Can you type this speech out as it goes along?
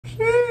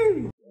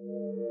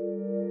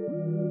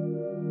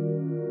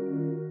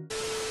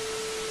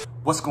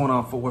What's going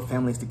on, Fort Worth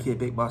family? It's the kid,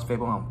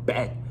 BigBossFabo. I'm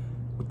back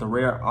with the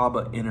rare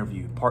ABBA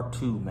interview, part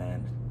 2,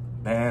 man.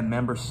 Band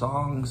member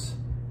songs,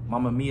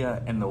 Mamma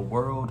Mia, and the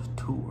world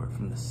tour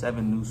from the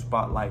 7 New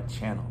Spotlight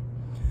channel.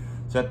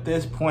 So at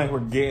this point,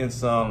 we're getting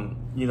some,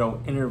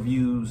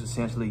 interviews,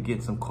 essentially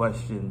getting some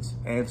questions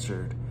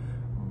answered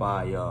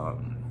by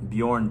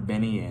Björn,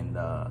 Benny, and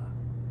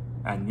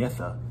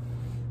Agnetha.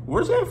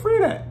 Where's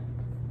Anni-Frid at?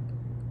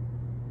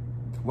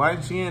 Why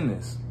isn't she in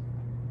this?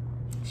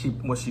 She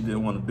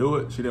didn't want to do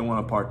it. She didn't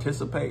want to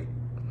participate.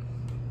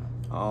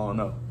 I don't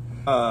know.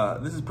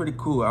 This is pretty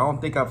cool. I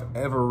don't think I've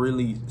ever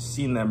really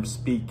seen them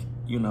speak,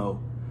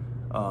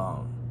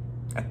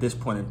 at this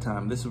point in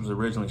time. This was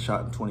originally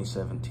shot in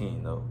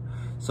 2017 though.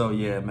 So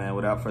yeah, man,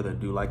 without further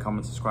ado, like,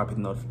 comment, subscribe, hit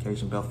the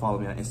notification bell, follow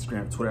me on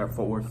Instagram, Twitter at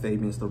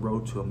FortWorthFabian. It's the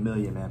road to 1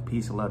 million, man.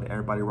 Peace and love to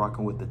everybody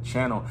rocking with the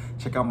channel.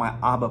 Check out my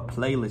ABBA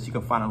playlist. You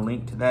can find a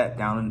link to that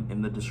down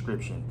in the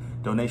description.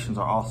 Donations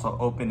are also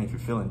open if you're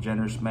feeling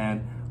generous,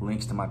 man.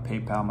 Links to my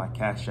PayPal, my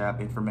Cash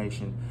App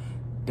information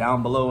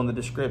down below in the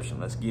description.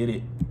 Let's get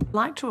it. I'd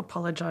like to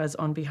apologise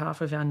on behalf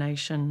of our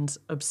nation's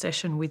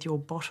obsession with your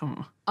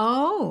bottom.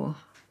 Oh,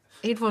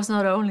 it was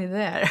not only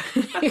there.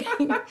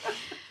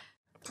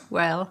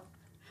 Well,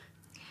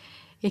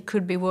 it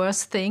could be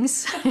worse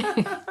things.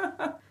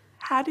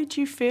 How did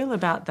you feel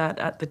about that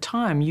at the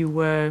time? You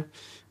were,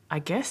 I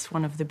guess,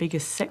 one of the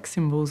biggest sex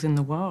symbols in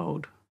the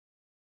world.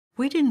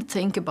 We didn't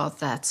think about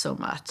that so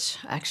much,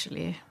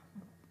 actually.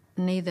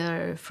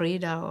 Neither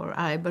Frida or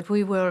I, but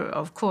we were,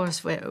 of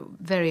course,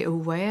 very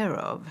aware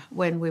of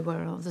when we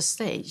were on the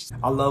stage.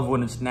 I love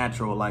when it's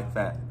natural like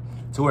that,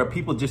 to where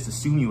people just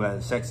assume you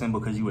as a sex symbol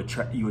because you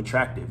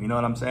attractive. You know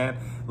what I'm saying?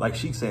 Like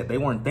she said, they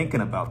weren't thinking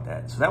about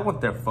that. So that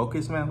wasn't their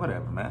focus, man.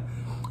 Whatever, man.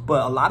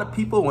 But a lot of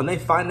people, when they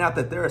find out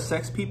that they're a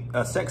sex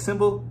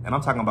symbol, and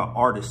I'm talking about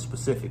artists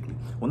specifically,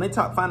 when they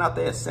find out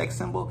they're a sex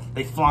symbol,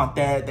 they flaunt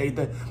that.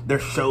 Their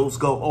shows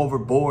go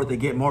overboard. They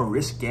get more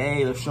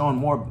risque. They're showing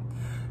more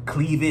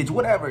cleavage,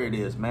 whatever it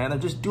is, man. They're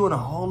just doing a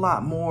whole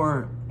lot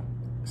more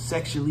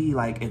sexually,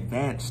 like,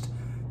 advanced,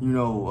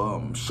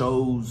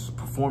 shows,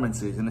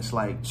 performances, and it's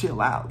like,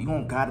 chill out. You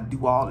don't gotta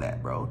do all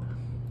that, bro.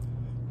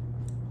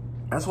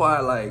 That's why,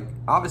 like,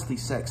 obviously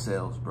sex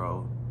sells,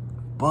 bro,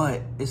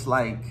 but it's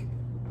like,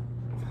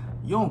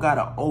 you don't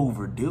gotta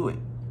overdo it.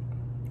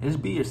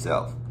 Just be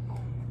yourself.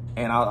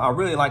 And I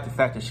really like the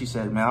fact that she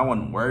said, man, I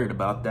wasn't worried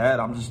about that.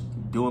 I'm just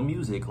doing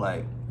music,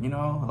 like,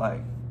 like.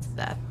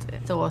 That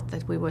thought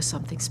that we were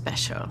something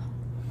special.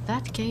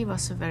 That gave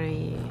us a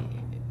very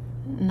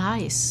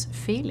nice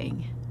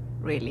feeling,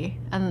 really.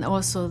 And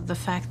also the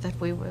fact that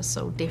we were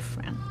so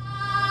different.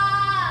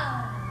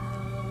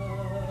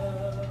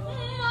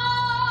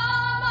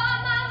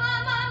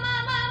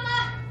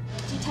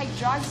 Do you take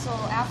drugs or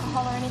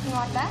alcohol or anything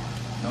like that?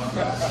 No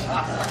drugs.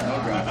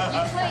 No drugs.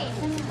 You're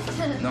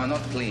clean. No,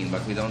 not clean,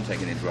 but we don't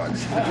take any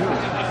drugs.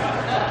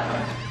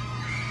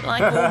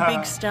 Like all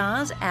big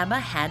stars, ABBA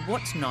had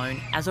what's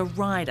known as a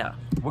rider.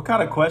 What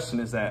kind of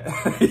question is that?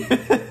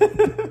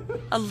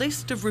 A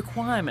list of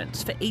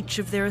requirements for each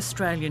of their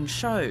Australian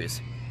shows.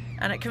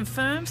 And it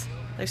confirms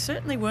they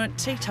certainly weren't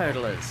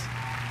teetotalers.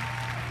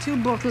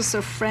 2 bottles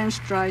of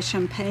French dry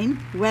champagne,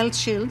 well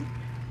chilled.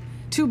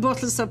 2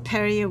 bottles of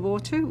Perrier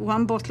water,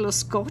 1 bottle of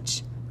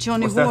Scotch,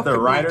 Johnny Walker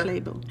Black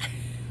Label.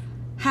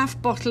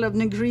 Half bottle of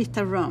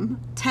Negrita rum,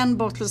 10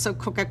 bottles of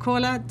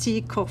Coca-Cola,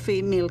 tea,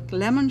 coffee, milk,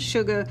 lemon,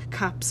 sugar,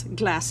 cups,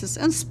 glasses,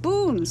 and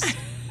spoons.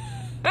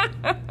 Hello,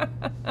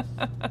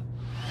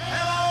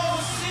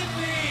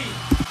 Sydney!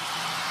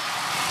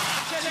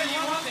 Tell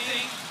you one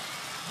thing,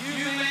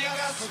 you make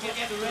us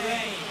forget the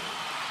rain.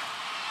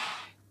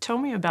 Tell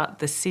me about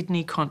the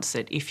Sydney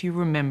concert, if you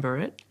remember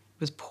it.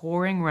 It was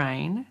pouring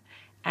rain,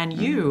 and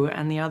you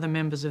and the other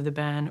members of the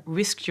band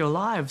risked your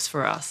lives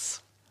for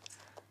us.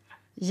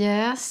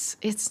 Yes,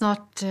 it's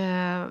not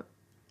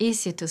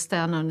easy to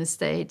stand on the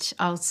stage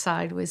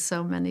outside with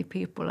so many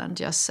people and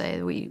just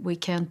say we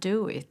can't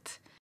do it.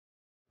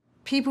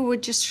 People were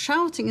just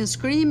shouting and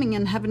screaming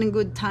and having a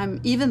good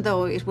time, even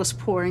though it was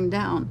pouring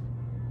down.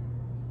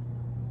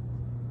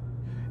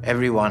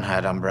 Everyone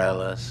had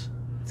umbrellas,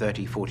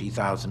 30,000,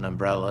 40,000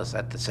 umbrellas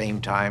at the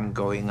same time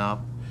going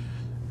up.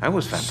 That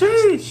was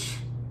fantastic. Sheesh.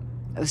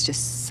 It was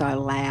just so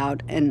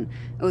loud, and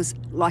it was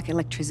like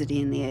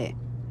electricity in the air,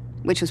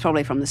 which was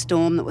probably from the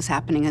storm that was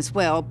happening as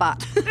well,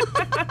 but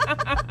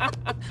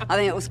I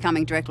think it was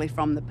coming directly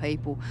from the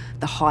people.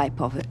 The hype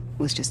of it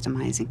was just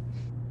amazing.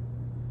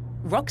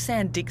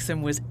 Roxanne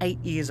Dixon was 8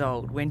 years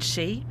old when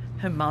she,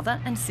 her mother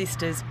and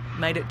sisters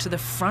made it to the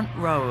front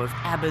row of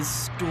ABBA's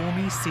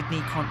stormy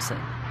Sydney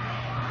concert.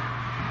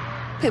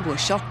 People were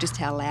shocked just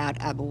how loud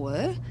ABBA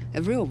were,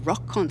 a real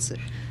rock concert.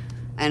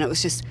 And it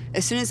was just,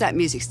 as soon as that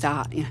music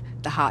started,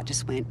 the heart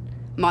just went.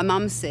 My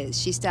mum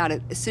says she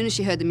started, as soon as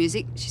she heard the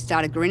music, she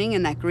started grinning,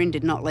 and that grin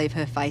did not leave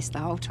her face the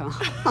whole time.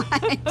 So,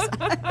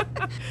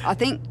 I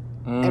think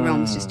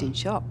everyone was just in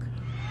shock.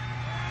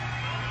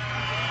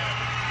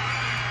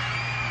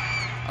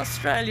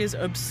 Australia's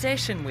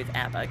obsession with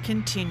ABBA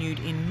continued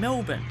in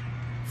Melbourne.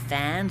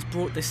 Fans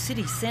brought the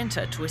city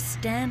centre to a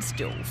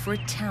standstill for a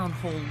town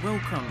hall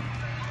welcome.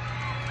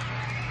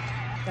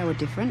 They were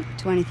different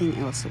to anything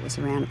else that was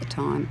around at the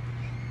time.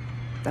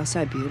 They were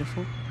so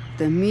beautiful.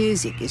 The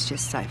music is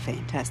just so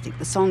fantastic.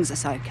 The songs are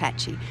so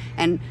catchy.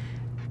 And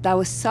they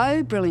were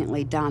so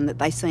brilliantly done that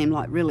they seem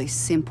like really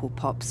simple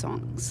pop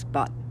songs,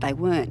 but they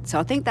weren't. So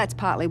I think that's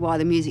partly why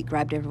the music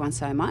grabbed everyone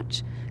so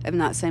much. Even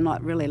though it seemed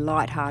like really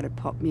light-hearted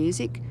pop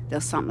music, there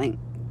was something,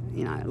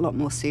 you know, a lot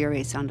more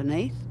serious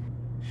underneath.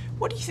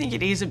 What do you think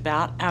it is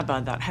about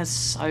ABBA that has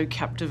so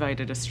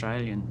captivated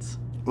Australians?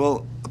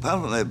 Well,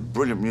 apart from their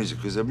brilliant music,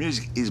 because their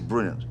music is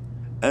brilliant.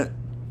 And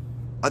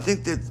I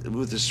think that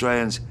with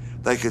Australians,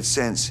 they could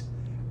sense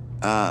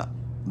that,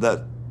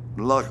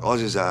 like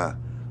Aussies are,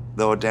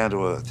 they were down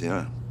to earth, you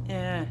know?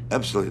 Yeah.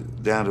 Absolutely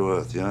down to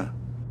earth, you know?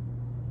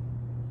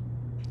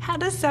 How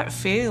does that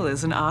feel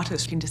as an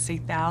artist, to see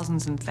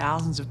thousands and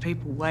thousands of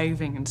people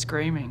waving and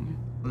screaming?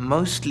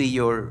 Mostly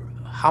you're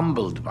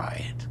humbled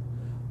by it.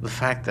 The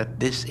fact that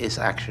this is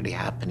actually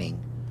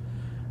happening.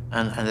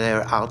 And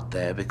they're out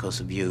there because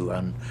of you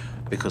and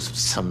because of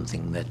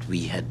something that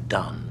we had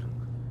done.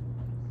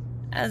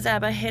 As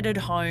ABBA headed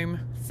home,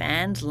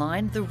 fans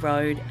lined the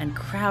road and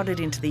crowded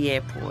into the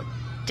airport,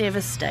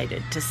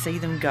 devastated to see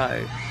them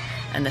go.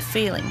 And the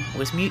feeling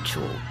was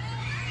mutual.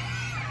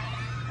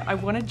 I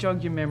want to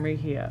jog your memory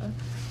here,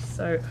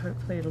 so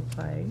hopefully it'll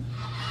play.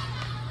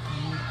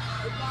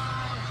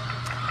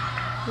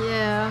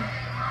 Yeah.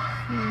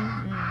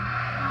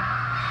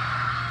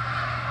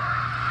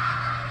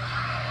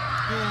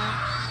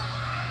 Yeah.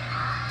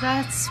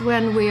 That's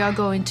when we are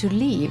going to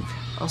leave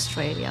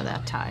Australia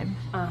that time.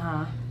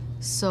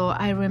 So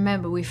I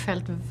remember we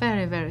felt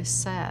very, very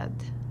sad.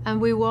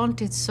 And we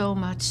wanted so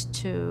much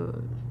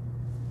to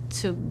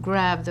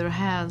grab their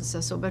hands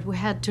and so, but we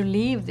had to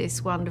leave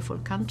this wonderful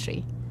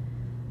country.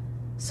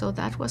 So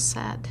that was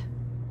sad.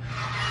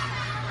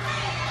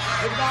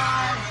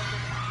 Goodbye.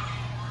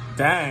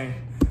 Dang.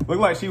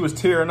 Looked like she was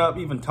tearing up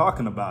even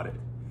talking about it.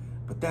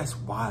 But that's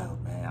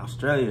wild, man.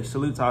 Australia,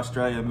 salute to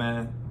Australia,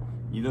 man.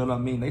 You know what I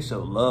mean? They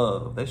show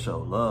love. They show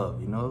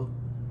love, you know?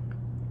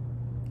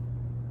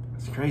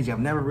 It's crazy. I've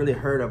never really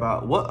heard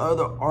about what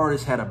other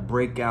artists had a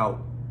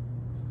breakout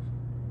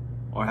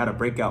or had a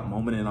breakout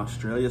moment in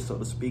Australia, so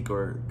to speak,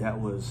 or that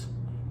was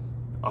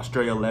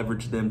Australia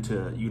leveraged them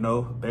to, you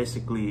know,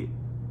 basically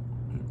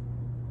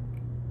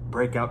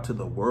break out to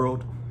the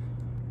world.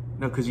 You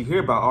know, because you hear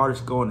about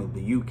artists going to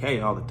the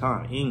UK all the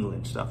time,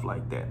 England, stuff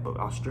like that, but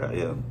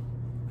Australia,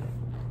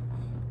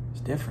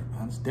 it's different,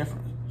 man. It's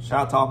different. Shout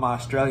out to all my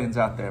Australians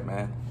out there,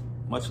 man.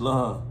 Much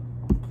love.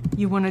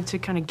 You wanted to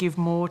kind of give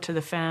more to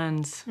the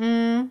fans.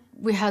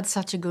 We had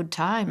such a good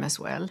time as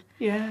well.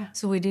 Yeah.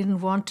 So we didn't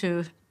want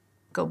to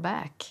go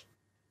back.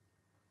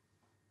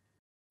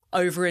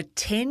 Over a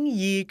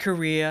 10-year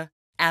career,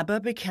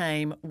 ABBA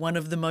became one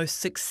of the most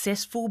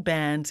successful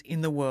bands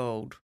in the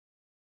world.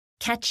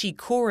 Catchy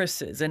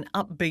choruses and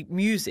upbeat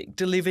music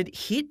delivered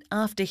hit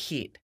after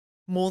hit,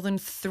 more than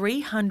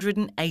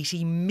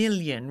 380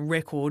 million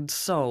records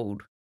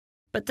sold.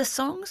 But the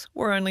songs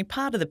were only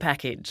part of the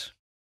package.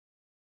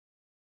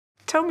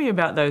 Tell me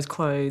about those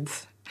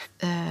clothes.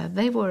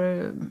 They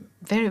were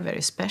very,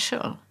 very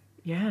special.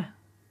 Yeah.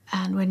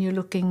 And when you're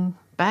looking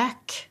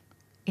back,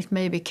 it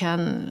maybe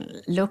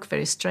can look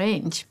very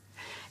strange.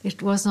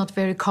 It was not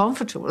very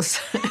comfortable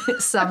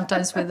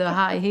sometimes with the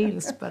high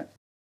heels, but...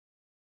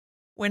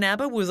 When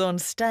ABBA was on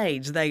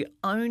stage, they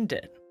owned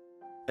it.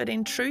 But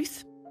in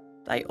truth,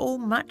 they all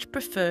much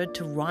preferred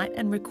to write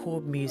and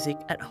record music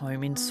at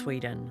home in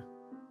Sweden.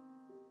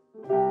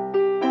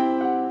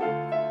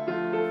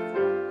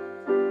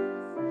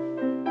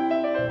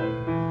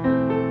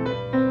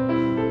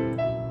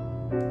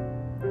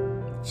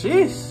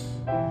 Jeez.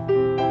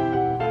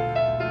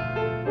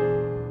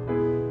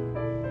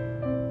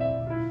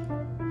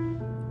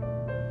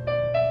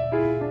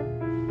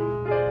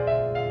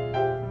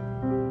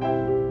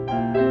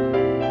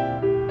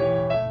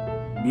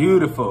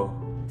 Beautiful.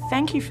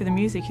 Thank You for the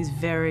Music is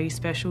very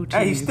special to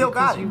Hey, you. you still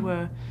got it.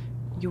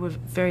 You were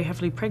very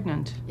heavily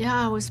pregnant.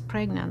 Yeah, I was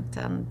pregnant,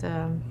 and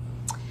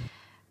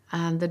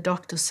the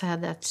doctor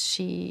said that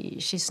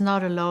she's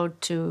not allowed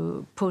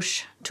to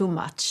push too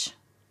much.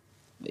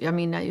 I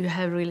mean, you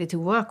have really to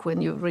work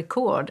when you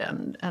record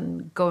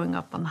and going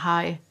up on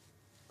high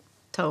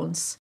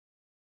tones.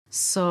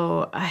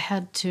 So I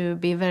had to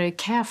be very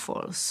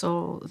careful.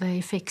 So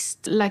they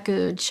fixed like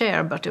a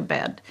chair but a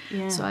bed.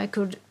 Yeah. So I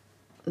could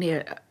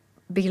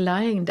be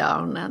lying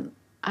down, and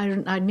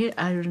I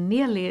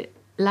nearly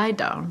lie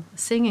down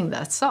singing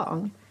that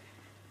song.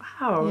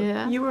 Wow.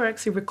 Yeah. You were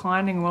actually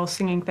reclining while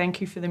singing Thank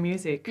You for the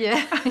Music.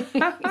 Yeah,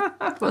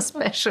 it was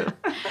special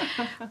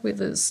with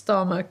the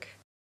stomach.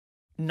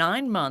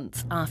 9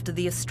 months after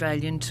the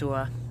Australian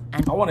tour,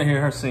 and I want to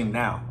hear her sing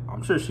now.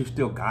 I'm sure she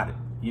still got it,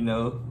 you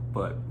know,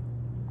 but...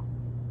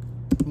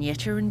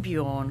 Agnetha and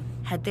Björn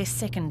had their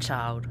second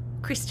child,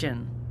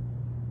 Christian.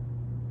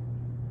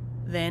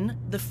 Then,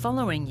 the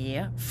following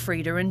year,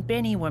 Frida and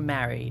Benny were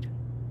married.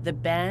 The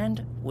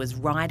band was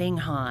riding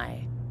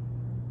high.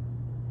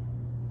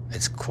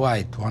 It's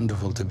quite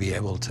wonderful to be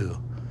able to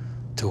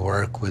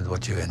work with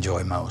what you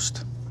enjoy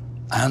most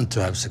and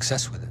to have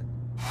success with it.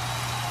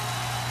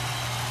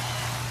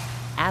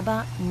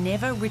 ABBA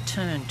never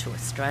returned to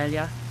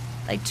Australia.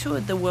 They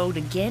toured the world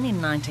again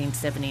in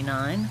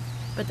 1979,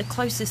 but the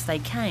closest they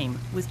came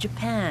was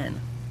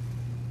Japan.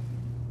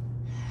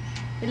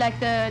 Like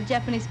the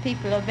Japanese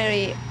people are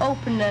very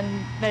open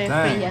and very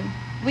free, and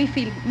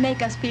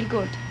make us feel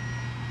good.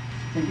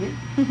 Thank you.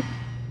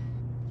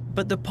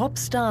 But the pop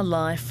star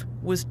life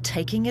was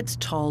taking its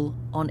toll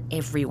on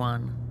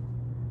everyone.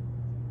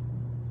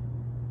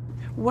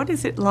 What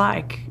is it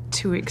like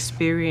to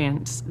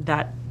experience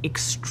that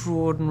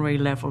extraordinary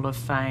level of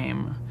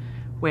fame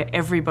where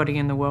everybody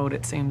in the world,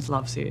 it seems,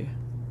 loves you?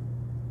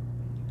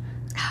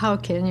 How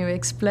can you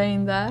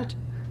explain that?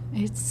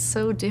 It's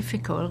so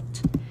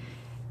difficult.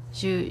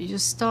 You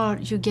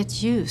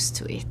get used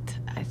to it,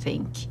 I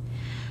think.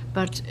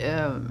 But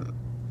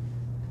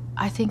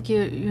I think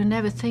you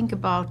never think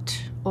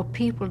about, or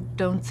people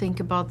don't think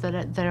about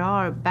that there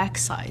are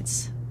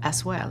backsides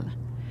as well.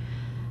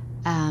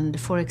 And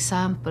for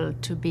example,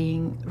 to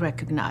being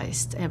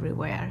recognized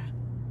everywhere.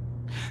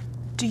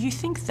 Do you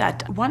think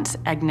that once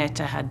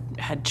Agnetha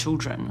had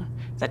children,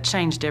 that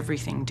changed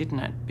everything, didn't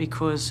it?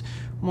 Because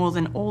more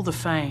than all the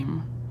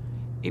fame,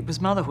 it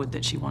was motherhood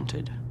that she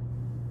wanted.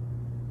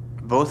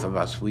 Both of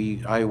us,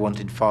 I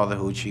wanted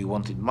fatherhood, she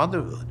wanted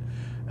motherhood,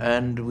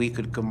 and we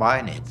could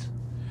combine it,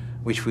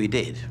 which we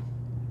did,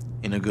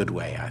 in a good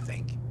way, I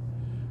think,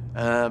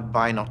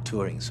 by not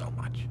touring so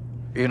much.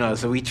 You know,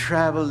 so we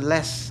traveled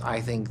less,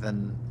 I think,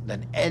 than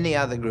any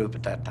other group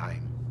at that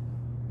time.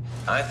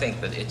 I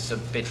think that it's a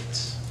bit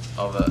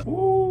of a...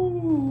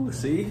 Ooh,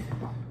 see?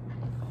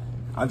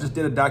 I just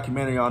did a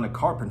documentary on the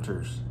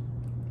Carpenters,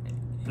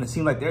 and it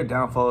seemed like their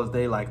downfall is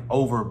they like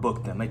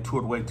overbooked them. They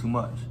toured way too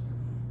much.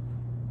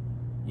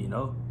 You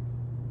know?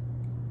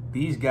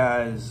 These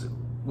guys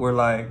were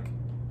like,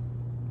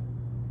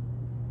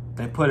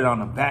 they put it on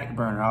the back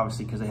burner,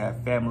 obviously, because they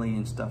have family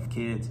and stuff,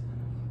 kids.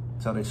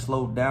 So they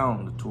slowed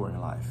down the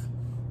touring life.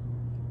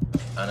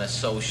 And a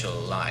social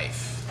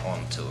life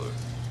on tour.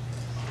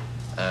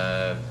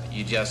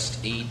 You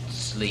just eat,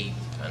 sleep,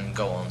 and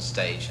go on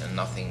stage and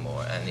nothing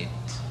more. And it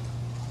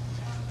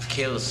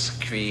kills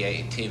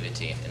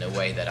creativity in a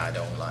way that I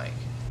don't like.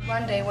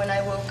 One day when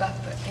I woke up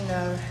in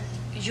a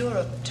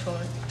Europe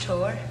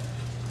tour,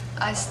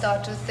 I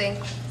start to think,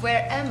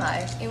 where am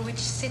I? In which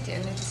city?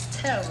 And it's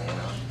terrible, you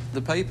know.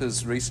 The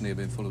papers recently have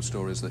been full of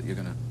stories that you're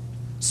going to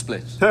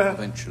split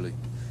eventually.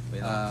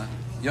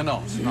 You're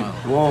not. No.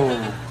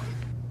 Whoa.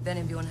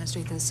 Then Björn has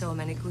written so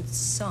many good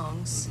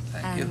songs.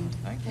 Thank you.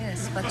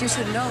 Yes, but you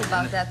should know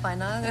about that by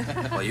now.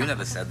 Well, you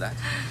never said that.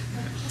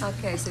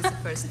 Okay, so it's the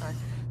first time.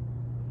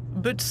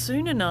 But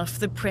soon enough,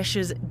 the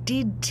pressures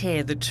did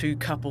tear the two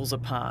couples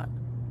apart.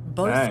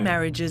 Both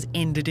marriages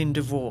ended in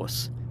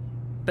divorce.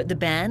 But the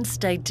band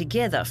stayed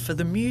together for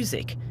the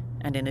music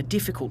and in a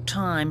difficult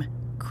time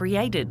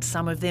created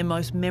some of their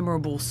most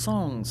memorable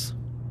songs.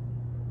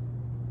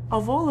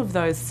 Of all of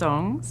those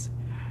songs,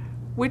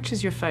 which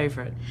is your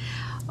favourite?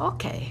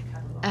 Okay.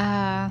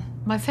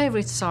 My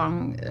favourite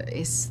song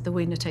is The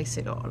Winner Takes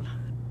It All.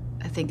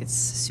 I think it's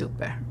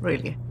super,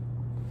 really.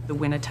 The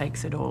Winner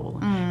Takes It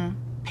All.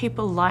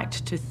 People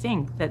liked to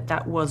think that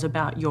that was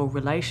about your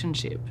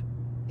relationship.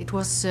 It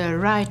was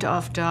right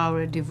after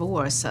our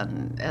divorce,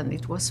 and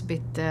it was a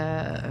bit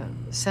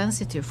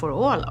sensitive for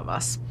all of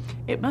us.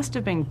 It must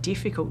have been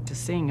difficult to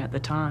sing at the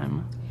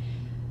time.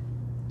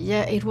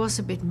 Yeah, it was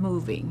a bit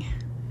moving,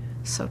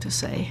 so to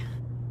say.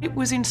 It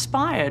was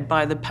inspired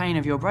by the pain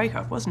of your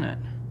breakup, wasn't it?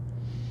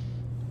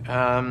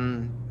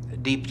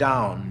 Deep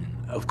down,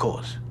 of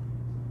course.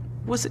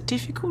 Was it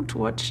difficult to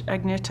watch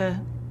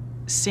Agnetha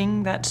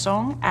sing that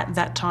song at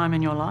that time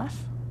in your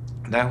life?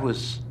 That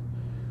was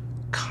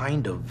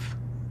kind of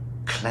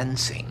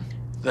cleansing.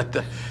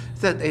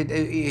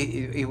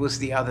 It was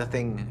the other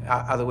thing,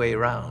 other way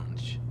around.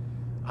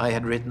 I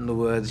had written the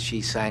words, she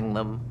sang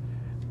them,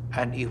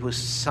 and it was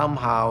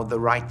somehow the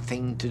right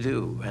thing to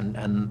do,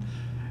 and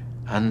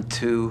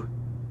to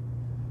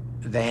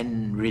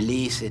then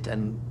release it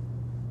and,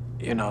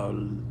 you know,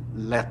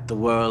 let the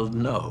world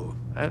know.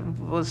 It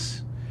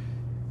was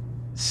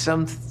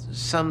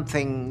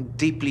something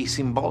deeply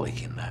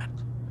symbolic in that.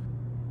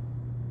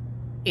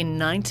 In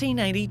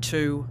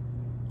 1982,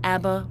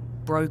 ABBA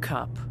broke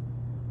up,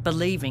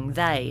 believing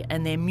they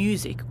and their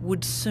music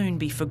would soon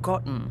be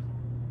forgotten.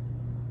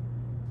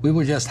 We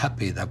were just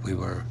happy that we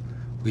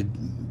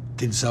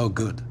did so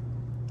good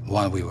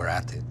while we were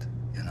at it,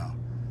 you know.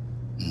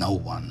 No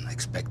one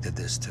expected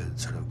this to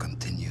sort of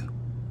continue.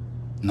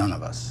 None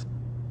of us.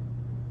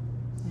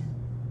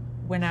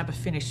 When ABBA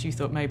finished, you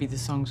thought maybe the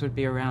songs would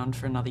be around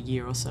for another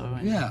year or so.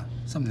 Yeah,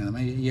 something like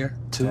maybe a year,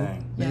 two,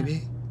 maybe. Yeah.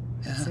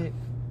 That's it.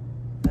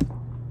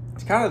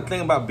 It's kind of the thing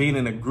about being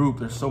in a group.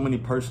 There's so many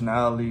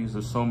personalities,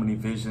 there's so many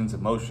visions,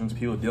 emotions,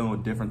 people dealing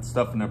with different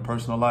stuff in their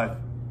personal life.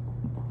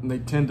 And they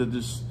tend to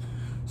just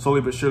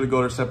slowly but surely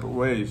go their separate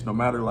ways, no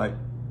matter, like,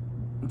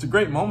 it's a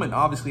great moment,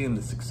 obviously, in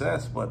the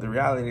success, but the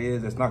reality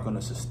is it's not going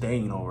to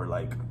sustain over,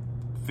 like,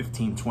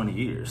 15, 20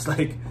 years.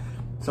 Like,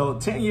 so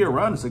 10-year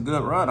run is a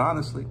good run,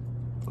 honestly.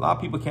 A lot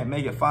of people can't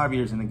make it 5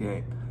 years in the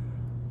game,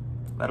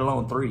 let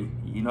alone 3,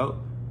 you know?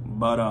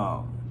 But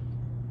I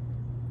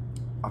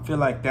feel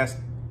like that's,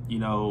 you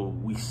know,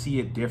 we see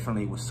it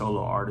differently with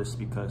solo artists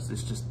because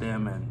it's just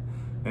them and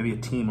maybe a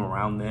team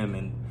around them,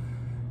 and,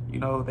 you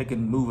know, they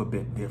can move a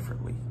bit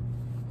differently.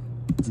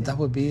 That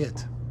would be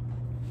it.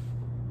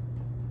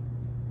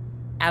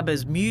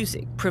 ABBA's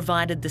music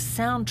provided the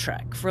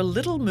soundtrack for a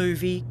little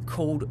movie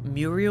called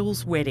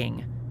Muriel's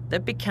Wedding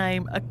that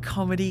became a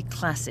comedy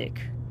classic.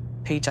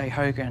 PJ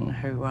Hogan,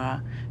 who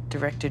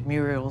directed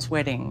Muriel's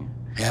Wedding,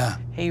 yeah,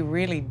 he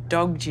really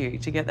dogged you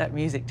to get that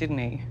music, didn't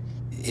he?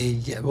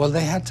 Yeah, well,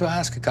 they had to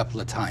ask a couple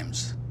of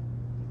times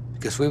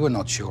because we were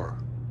not sure.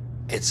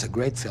 It's a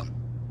great film.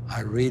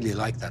 I really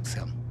like that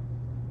film,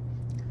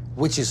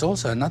 which is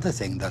also another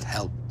thing that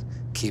helped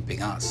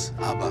keeping us,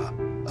 ABBA,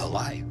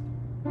 alive.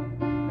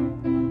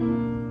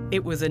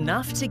 It was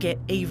enough to get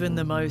even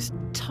the most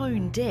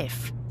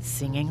tone-deaf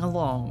singing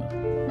along.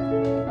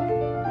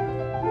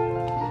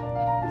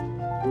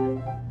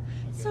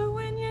 So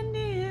when you're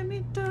near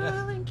me,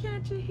 darling,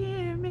 can't you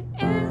hear me?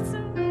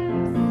 Answer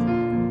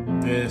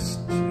this.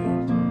 The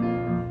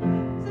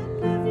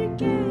love you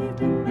gave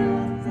to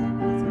nothing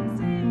else will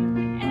save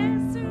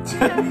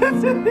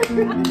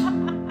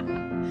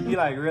me. You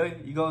like, really?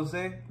 You gonna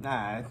sing?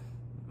 Nah,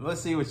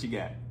 let's see what you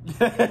got.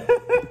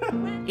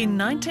 In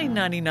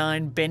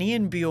 1999, Benny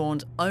and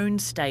Björn's own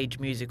stage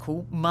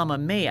musical, Mamma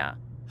Mia,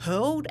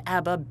 hurled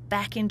ABBA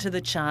back into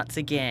the charts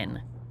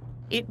again.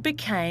 It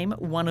became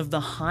one of the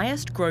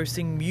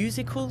highest-grossing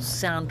musicals,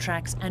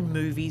 soundtracks and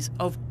movies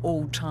of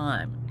all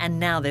time. And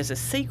now there's a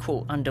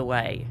sequel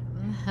underway.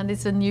 And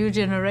it's a new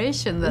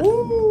generation that,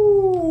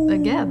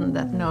 again,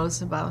 that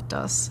knows about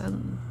us.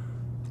 And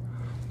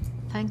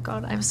thank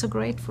God, I'm so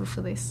grateful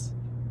for this.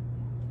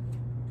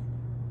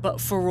 But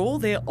for all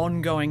their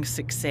ongoing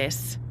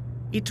success,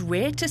 it's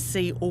rare to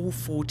see all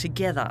 4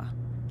 together,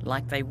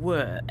 like they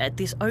were at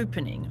this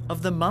opening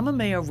of the Mamma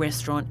Mia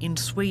restaurant in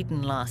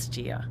Sweden last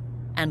year.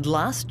 And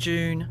last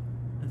June,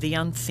 the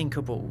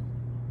unthinkable.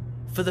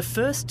 For the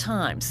first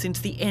time since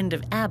the end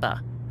of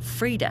ABBA,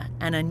 Frida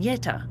and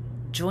Agnetha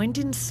joined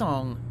in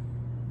song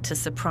to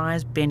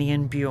surprise Benny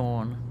and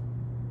Björn.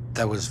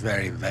 That was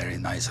very, very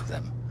nice of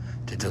them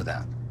to do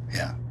that,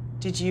 yeah.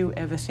 Did you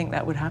ever think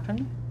that would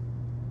happen?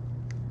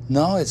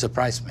 No, it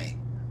surprised me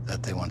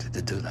that they wanted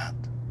to do that,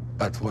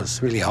 but it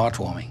was really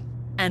heartwarming.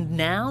 And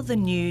now the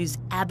news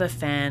ABBA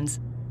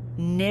fans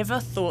never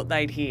thought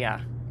they'd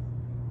hear.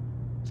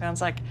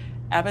 Sounds like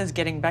ABBA's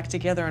getting back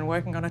together and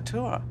working on a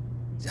tour.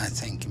 I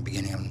think in the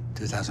beginning of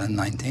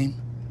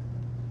 2019,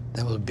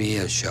 there will be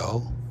a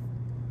show,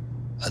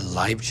 a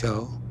live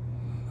show,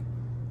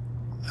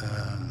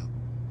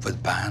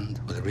 with band,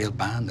 with a real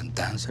band and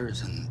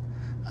dancers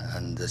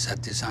and the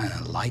set design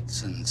and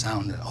lights and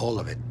sound and all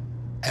of it.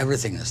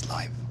 Everything is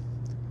live,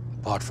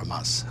 apart from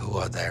us, who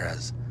are there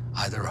as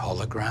either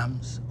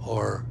holograms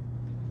or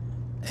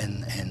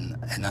in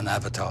an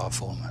avatar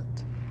format.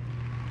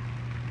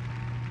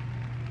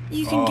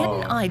 You can get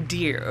an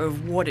idea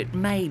of what it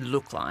may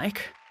look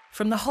like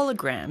from the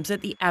holograms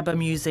at the ABBA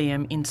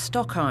Museum in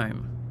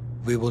Stockholm.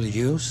 We will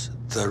use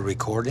the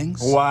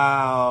recordings from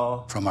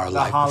our the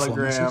live hologram.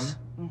 performances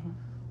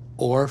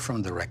or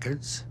from the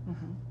records,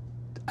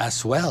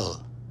 as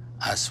well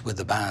as with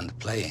the band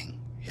playing.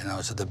 You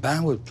know, so the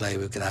band would play,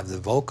 we could have the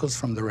vocals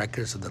from the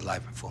records of the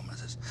live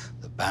performances.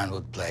 The band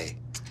would play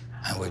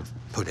and we'd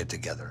put it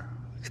together.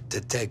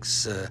 It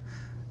takes a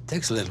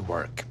little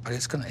work, but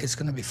it's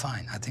gonna be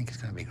fine. I think it's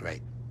gonna be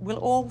great. Will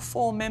all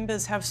 4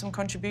 members have some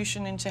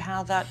contribution into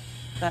how that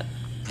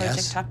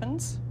project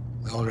happens?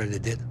 We already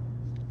did.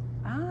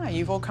 Ah,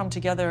 you've all come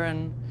together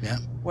and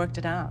worked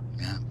it out.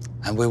 Yeah,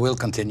 and we will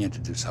continue to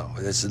do so.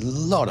 There's a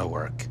lot of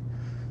work,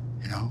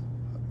 you know,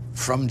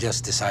 from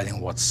just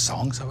deciding what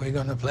songs are we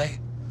gonna play.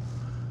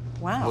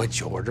 Wow.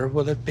 Which order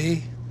will it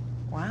be?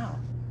 Wow.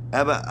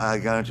 ABBA are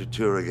going to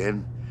tour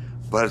again,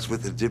 but it's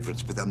with a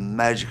difference, with a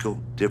magical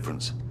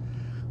difference.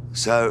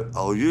 So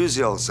I'll use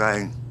the old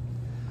saying,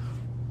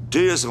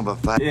 do yourself a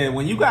favor. Yeah,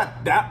 when you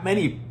got that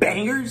many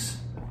bangers,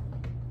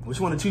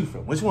 which one to choose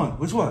from? Which one?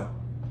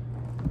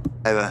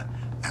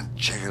 And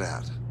check it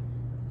out.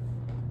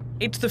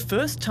 It's the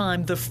first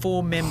time the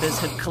 4 members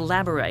have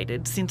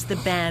collaborated since the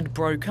band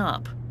broke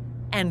up.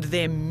 And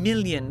their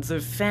millions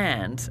of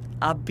fans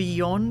are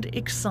beyond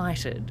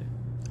excited.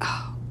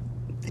 Oh,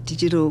 the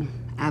digital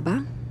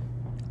ABBA.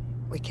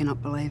 We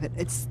cannot believe it.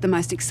 It's the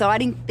most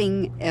exciting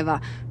thing ever.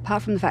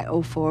 Apart from the fact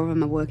all 4 of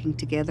them are working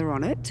together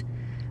on it,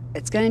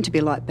 it's going to be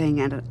like being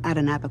at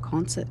an ABBA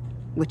concert,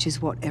 which is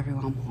what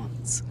everyone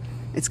wants.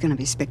 It's going to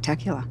be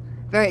spectacular.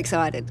 Very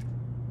excited.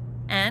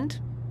 And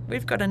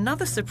we've got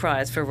another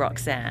surprise for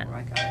Roxanne.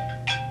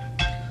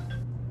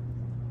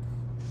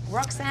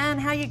 Roxanne,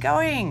 how you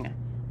going?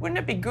 Wouldn't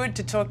it be good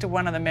to talk to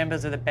one of the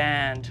members of the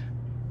band?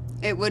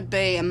 It would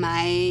be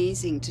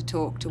amazing to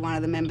talk to one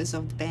of the members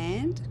of the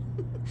band.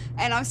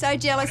 And I'm so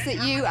jealous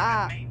that you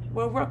are.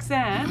 Well,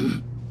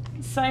 Roxanne,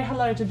 say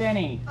hello to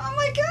Benny. Oh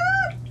my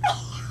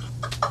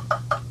God!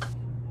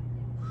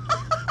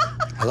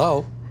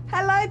 Hello?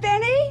 Hello,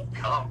 Benny.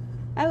 Hello.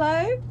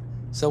 Hello.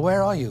 So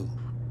where are you?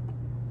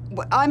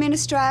 I'm in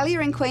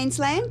Australia, in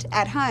Queensland,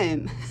 at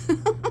home.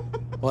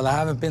 Well, I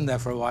haven't been there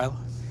for a while.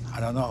 I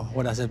don't know.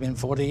 What has it been,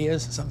 40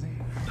 years or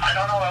something? I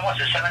don't know, when was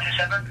it,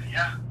 77?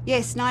 Yeah.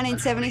 Yes,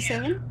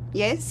 1977.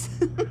 Yes.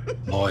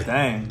 Boy.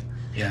 Dang.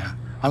 Yeah.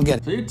 I'm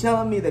getting... So you're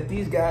telling me that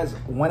these guys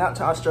went out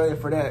to Australia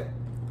for that?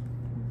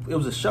 It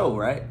was a show,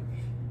 right?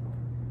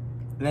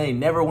 And they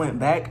never went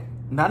back?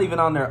 Not even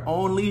on their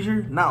own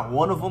leisure? Not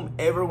one of them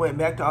ever went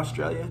back to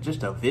Australia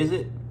just to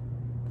visit?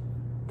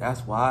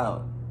 That's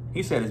wild.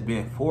 He said it's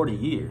been 40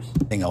 years.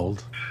 Being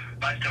old.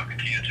 Nice talking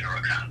to you too,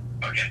 Roxanne.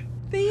 Okay.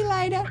 See you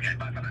later. Okay,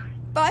 bye for now.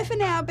 Bye for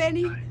now,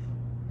 Benny. Bye.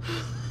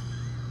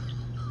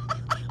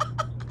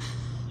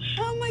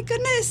 Oh my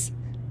goodness.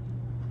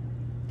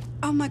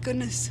 Oh my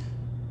goodness.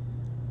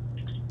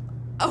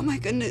 Oh my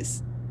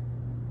goodness.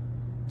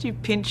 Do you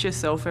pinch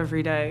yourself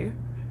every day?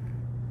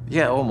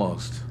 Yeah,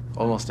 almost.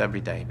 Almost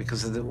every day.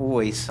 Because there's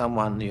always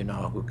someone, you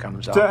know, who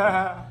comes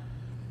up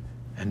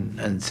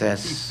and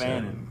says,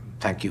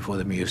 thank you for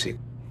the music.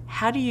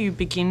 How do you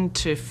begin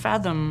to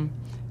fathom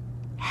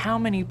how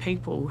many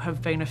people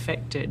have been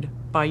affected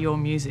by your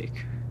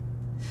music?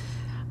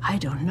 I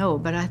don't know,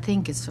 but I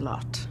think it's a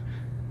lot,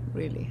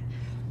 really.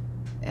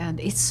 And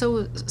it's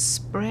so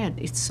spread,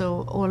 it's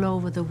so all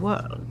over the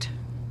world.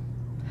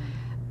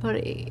 But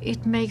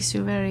it makes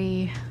you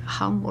very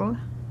humble,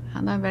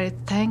 and I'm very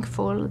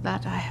thankful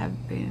that I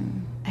have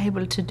been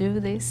able to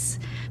do this.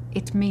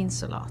 It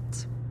means a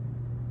lot.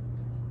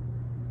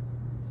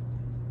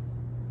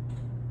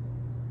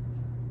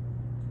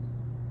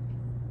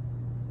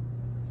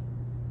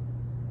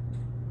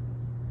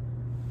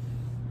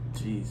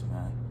 Jeez,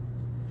 man.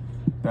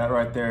 That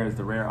right there is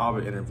the rare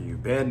ABBA interview.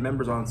 Band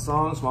members on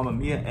songs, Mamma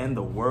Mia, and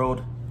the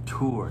world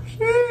tour.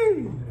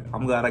 Sheesh.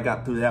 I'm glad I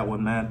got through that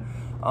one, man.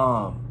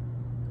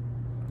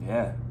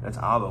 Yeah, that's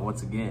ABBA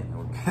once again.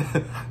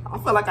 I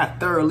feel like I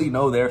thoroughly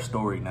know their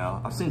story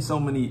now. I've seen so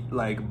many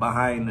like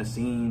behind the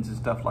scenes and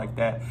stuff like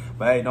that.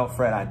 But hey, don't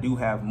fret, I do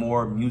have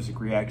more music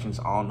reactions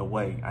on the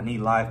way. I need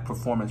live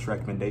performance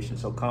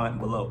recommendations, so comment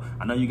below.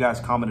 I know you guys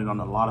commented on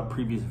a lot of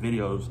previous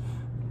videos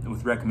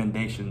with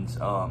recommendations.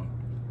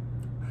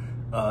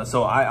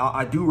 So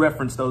I do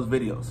reference those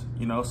videos,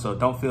 you know, so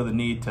don't feel the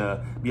need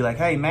to be like,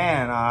 hey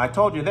man, I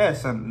told you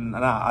this. And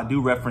I do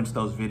reference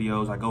those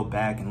videos. I go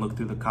back and look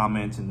through the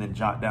comments and then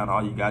jot down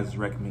all you guys'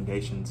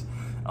 recommendations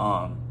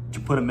to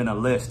put them in a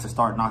list to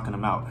start knocking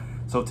them out.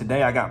 So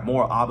today I got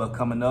more ABBA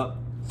coming up.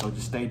 So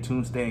just stay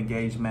tuned, stay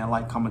engaged, man.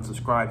 Like, comment,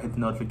 subscribe, hit the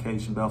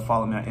notification bell.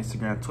 Follow me on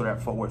Instagram, Twitter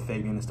at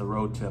FortWorthFabian. It's the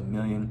road to 1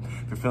 million.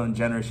 If you're feeling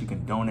generous, you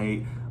can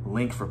donate.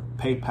 Link for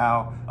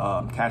PayPal,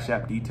 Cash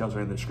App details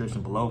are in the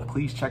description below.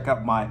 Please check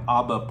out my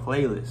ABBA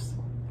playlist.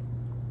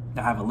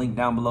 I have a link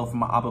down below for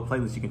my ABBA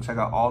playlist. You can check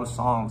out all the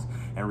songs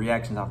and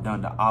reactions I've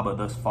done to ABBA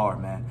thus far,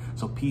 man.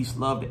 So peace,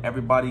 love to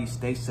everybody.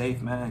 Stay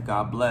safe, man.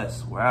 God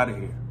bless. We're out of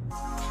here.